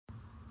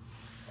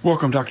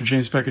Welcome, Dr.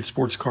 James Beckett,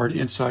 Sports Card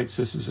Insights.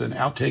 This is an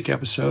outtake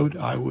episode.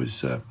 I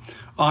was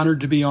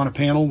honored to be on a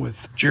panel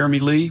with Jeremy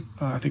Lee,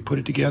 I think put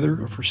it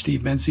together for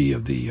Steve Menzie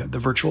of the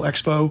Virtual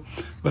Expo,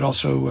 but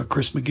also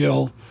Chris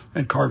McGill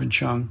and Karvin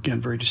Cheung, again,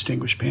 very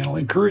distinguished panel. I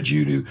encourage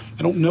you to,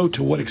 I don't know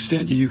to what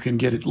extent you can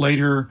get it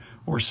later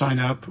or sign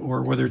up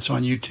or whether it's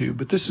on YouTube,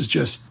 but this is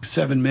just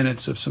 7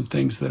 minutes of some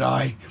things that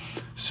I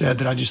said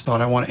that I just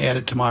thought I want to add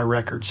it to my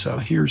record. So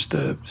here's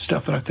the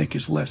stuff that I think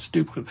is less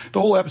duplicative.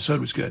 The whole episode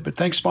was good, but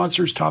thanks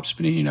sponsors, Topps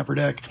Panini and Upper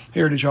Deck,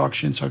 Heritage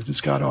Auctions, Huggins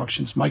Scott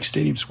Auctions, Mike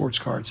Stadium Sports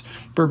Cards,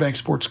 Burbank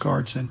Sports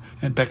Cards,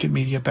 and Beckett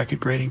Media, Beckett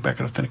Grading,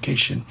 Beckett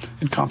Authentication,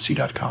 and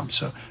ComC.com.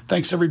 So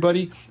thanks,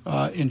 everybody.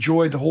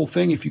 Enjoy the whole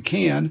thing if you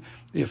can.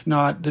 If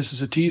not, this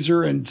is a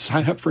teaser and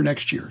sign up for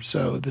next year.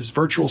 So this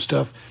virtual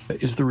stuff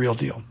is the real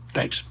deal.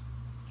 Thanks.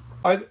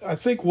 I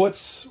think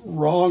what's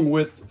wrong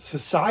with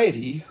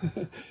society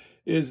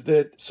is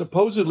that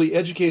supposedly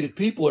educated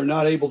people are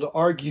not able to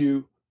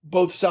argue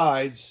both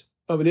sides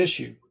of an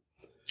issue.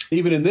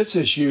 Even in this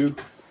issue,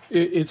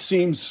 it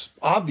seems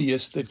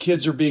obvious that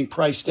kids are being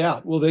priced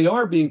out. Well, they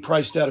are being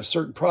priced out of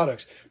certain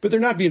products, but they're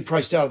not being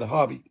priced out of the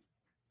hobby.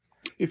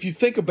 If you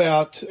think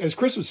about, as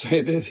Chris was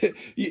saying,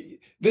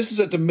 this is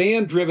a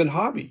demand-driven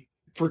hobby.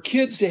 For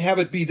kids to have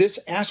it be this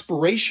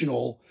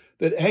aspirational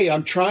that, hey,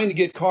 I'm trying to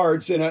get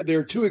cards and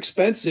they're too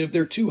expensive,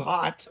 they're too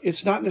hot,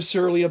 it's not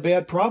necessarily a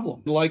bad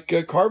problem. Like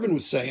Karvin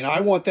was saying,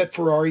 I want that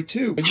Ferrari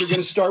too. And you're going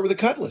to start with a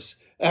Cutlass.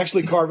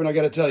 Actually, Karvin, I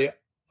got to tell you,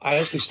 I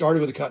actually started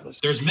with a Cutlass.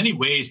 There's many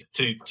ways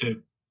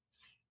to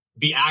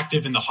be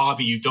active in the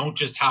hobby. You don't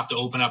just have to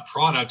open up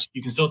products.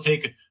 You can still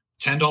take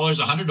 $10,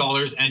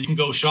 $100, and you can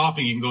go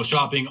shopping. You can go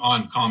shopping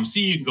on ComC.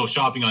 You can go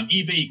shopping on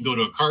eBay. You can go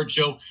to a card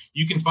show.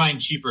 You can find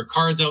cheaper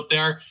cards out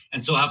there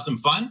and still have some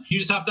fun. You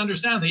just have to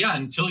understand that, yeah,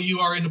 until you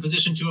are in a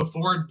position to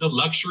afford the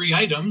luxury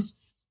items,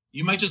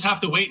 you might just have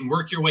to wait and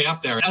work your way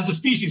up there. As a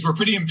species, we're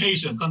pretty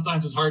impatient.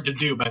 Sometimes it's hard to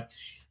do, but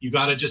you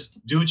got to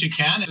just do what you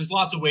can. There's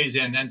lots of ways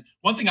in. And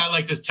one thing I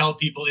like to tell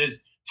people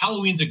is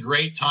Halloween's a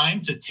great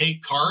time to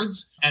take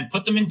cards and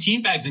put them in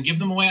team bags and give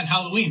them away on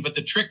Halloween. But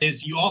the trick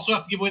is you also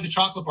have to give away the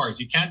chocolate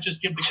bars. You can't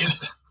just give the kids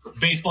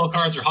baseball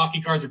cards or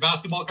hockey cards or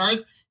basketball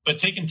cards, but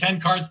taking 10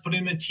 cards,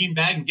 putting them in a team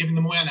bag and giving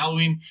them away on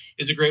Halloween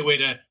is a great way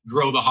to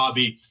grow the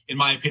hobby, in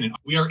my opinion.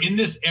 We are in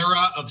this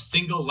era of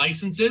single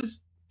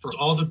licenses for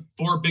all the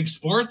 4 big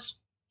sports.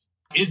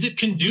 Is it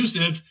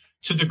conducive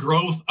to the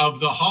growth of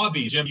the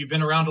hobby? Jim, you've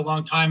been around a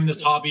long time in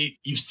this hobby.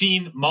 You've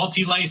seen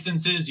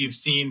multi-licenses. You've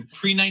seen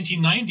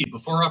pre-1990,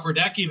 before Upper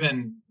Deck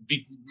even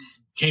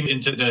came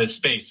into the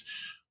space.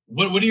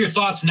 What are your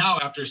thoughts now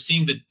after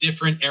seeing the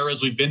different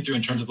eras we've been through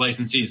in terms of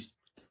licensees?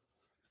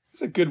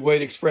 That's a good way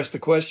to express the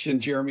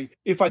question, Jeremy.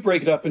 If I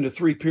break it up into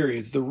 3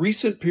 periods, the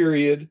recent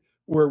period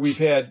where we've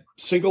had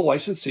single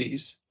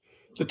licensees,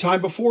 the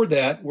time before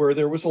that where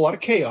there was a lot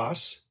of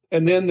chaos,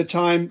 and then the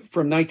time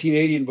from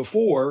 1980 and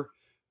before,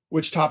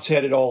 which Topps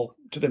had it all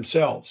to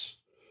themselves.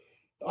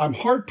 I'm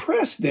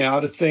hard-pressed now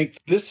to think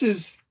this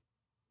is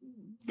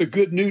the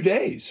good new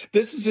days.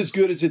 This is as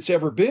good as it's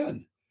ever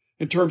been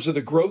in terms of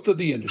the growth of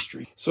the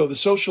industry. So the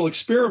social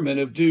experiment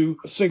of do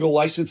single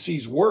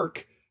licensees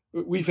work,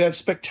 we've had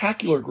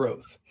spectacular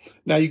growth.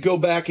 Now you go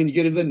back and you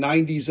get into the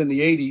 90s and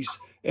the 80s,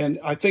 and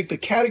I think the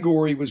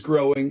category was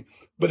growing,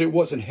 but it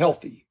wasn't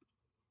healthy.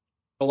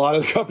 A lot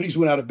of the companies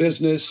went out of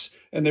business,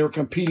 and they were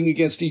competing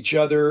against each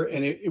other,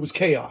 and it was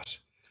chaos.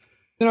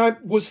 And I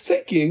was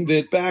thinking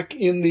that back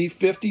in the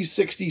 50s,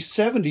 60s,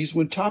 70s,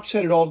 when Topps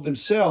had it all to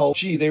themselves,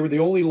 gee, they were the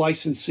only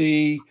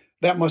licensee.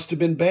 That must have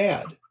been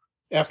bad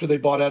after they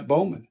bought out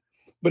Bowman.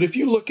 But if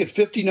you look at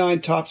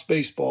 59 Topps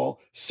Baseball,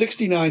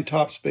 69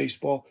 Topps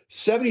Baseball,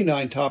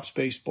 79 Topps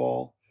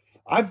Baseball,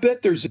 I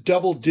bet there's a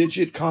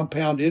double-digit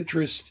compound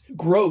interest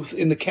growth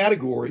in the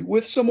category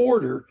with some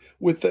order,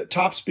 with the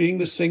Topps being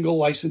the single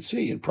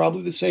licensee, and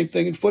probably the same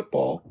thing in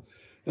football.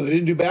 They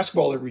didn't do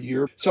basketball every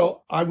year.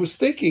 So I was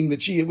thinking that,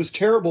 gee, it was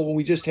terrible when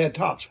we just had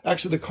Topps.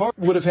 Actually, the card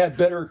would have had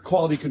better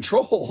quality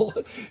control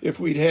if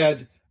we'd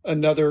had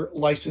another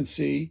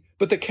licensee.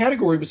 But the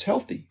category was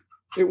healthy.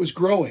 It was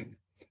growing.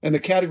 And the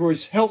category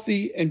is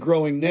healthy and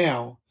growing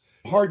now.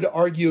 Hard to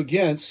argue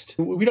against.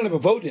 We don't have a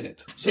vote in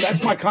it. So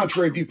that's my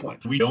contrary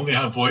viewpoint. We only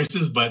have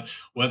voices, but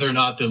whether or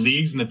not the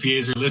leagues and the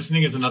PAs are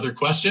listening is another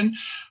question.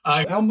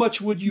 How much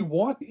would you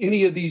want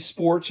any of these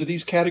sports or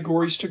these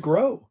categories to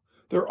grow?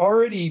 They're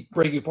already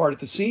breaking apart at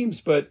the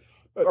seams, but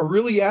are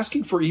really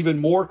asking for even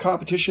more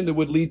competition that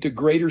would lead to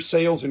greater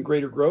sales and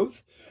greater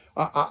growth.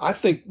 I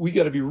think we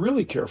got to be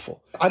really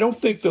careful. I don't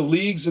think the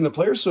leagues and the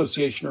Player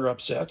Association are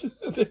upset.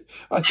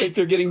 I think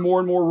they're getting more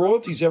and more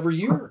royalties every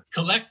year.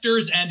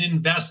 Collectors and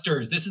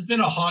investors. This has been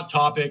a hot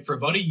topic for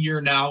about a year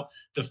now.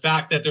 The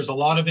fact that there's a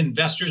lot of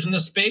investors in the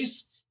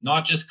space,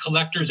 not just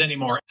collectors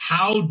anymore.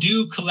 How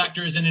do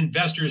collectors and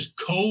investors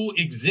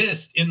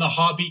coexist in the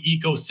hobby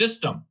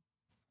ecosystem?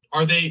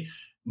 Are they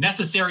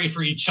necessary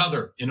for each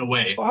other in a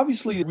way?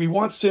 Obviously, we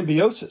want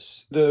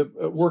symbiosis to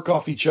work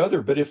off each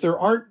other. But if there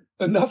aren't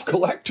enough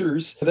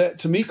collectors that,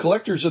 to me,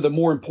 collectors are the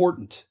more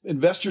important.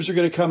 Investors are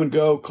going to come and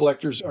go.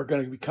 Collectors are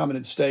going to be coming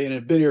and staying and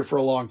have been here for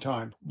a long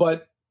time.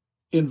 But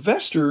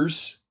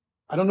investors,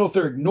 I don't know if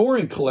they're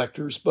ignoring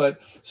collectors, but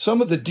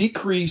some of the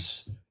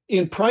decrease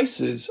in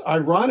prices,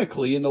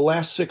 ironically, in the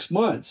last 6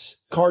 months,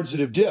 cards that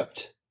have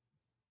dipped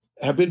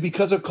have been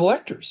because of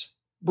collectors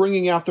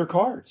bringing out their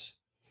cards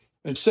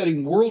and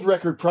setting world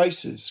record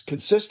prices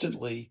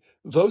consistently.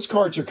 Those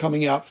cards are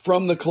coming out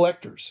from the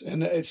collectors.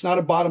 And it's not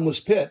a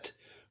bottomless pit,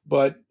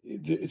 but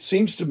it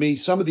seems to me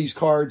some of these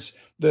cards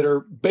that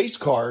are base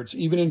cards,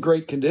 even in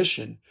great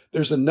condition,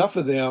 there's enough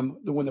of them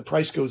that when the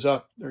price goes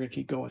up, they're going to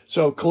keep going.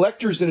 So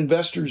collectors and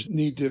investors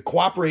need to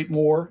cooperate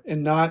more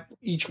and not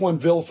each one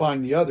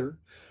vilifying the other.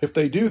 If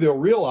they do, they'll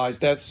realize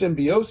that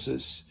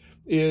symbiosis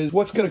is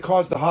what's going to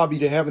cause the hobby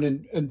to have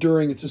an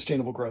enduring and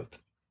sustainable growth.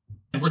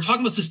 And we're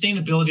talking about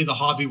sustainability of the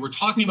hobby. We're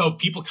talking about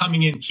people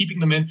coming in, keeping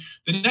them in.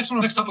 The next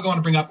topic I want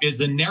to bring up is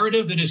the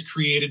narrative that is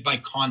created by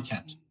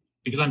content,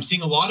 because I'm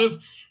seeing a lot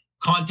of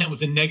content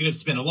with a negative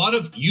spin, a lot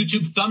of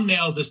YouTube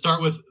thumbnails that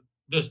start with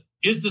this: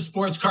 is the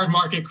sports card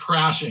market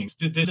crashing?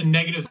 The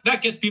negative,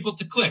 that gets people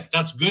to click.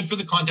 That's good for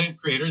the content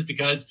creators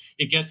because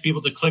it gets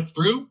people to click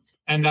through,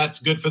 and that's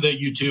good for the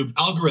YouTube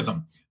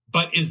algorithm.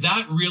 But is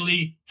that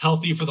really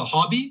healthy for the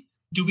hobby?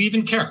 Do we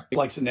even care? He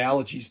likes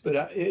analogies,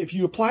 but if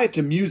you apply it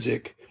to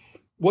music,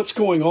 what's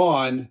going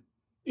on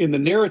in the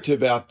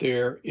narrative out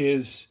there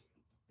is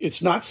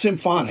it's not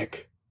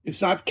symphonic,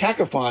 it's not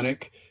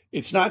cacophonic,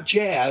 it's not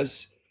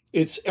jazz,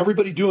 it's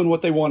everybody doing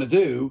what they want to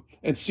do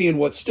and seeing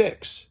what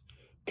sticks.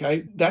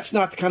 Okay, that's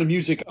not the kind of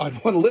music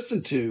I'd want to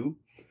listen to,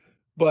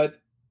 but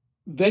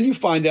then you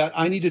find out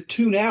I need to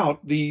tune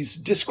out these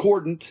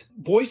discordant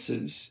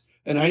voices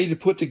and I need to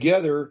put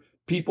together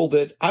people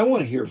that I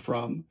want to hear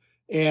from.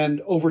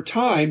 And over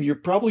time, you're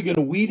probably going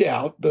to weed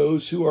out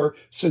those who are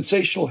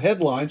sensational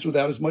headlines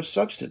without as much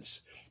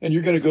substance. And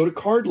you're going to go to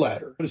Card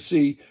Ladder to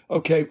see,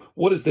 okay,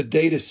 what does the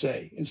data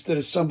say? Instead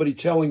of somebody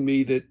telling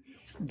me that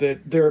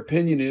their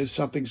opinion is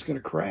something's going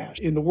to crash.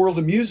 In the world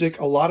of music,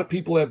 a lot of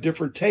people have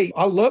different tastes.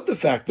 I love the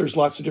fact there's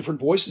lots of different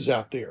voices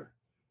out there.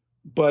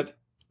 But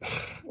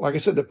like I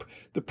said,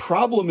 the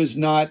problem is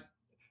not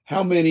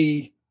how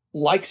many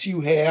likes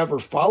you have or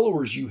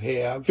followers you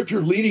have. If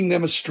you're leading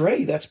them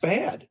astray, that's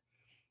bad.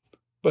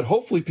 But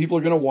hopefully people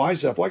are going to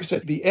wise up. Like I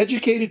said, the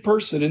educated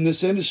person in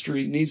this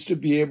industry needs to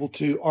be able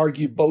to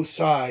argue both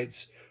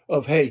sides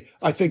of, hey,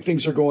 I think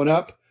things are going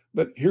up,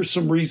 but here's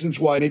some reasons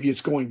why maybe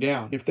it's going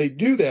down. If they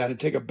do that and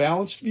take a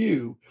balanced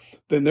view,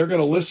 then they're going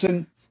to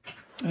listen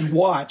and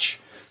watch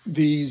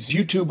these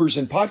YouTubers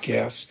and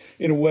podcasts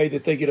in a way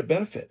that they get a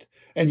benefit.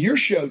 And your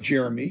show,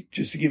 Jeremy,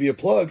 just to give you a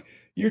plug,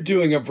 you're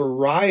doing a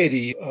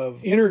variety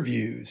of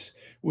interviews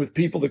with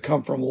people that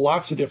come from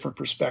lots of different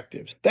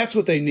perspectives. That's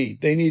what they need.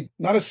 They need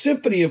not a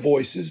symphony of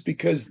voices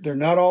because they're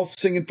not all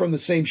singing from the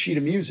same sheet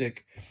of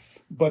music,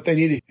 but they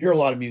need to hear a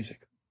lot of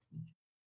music.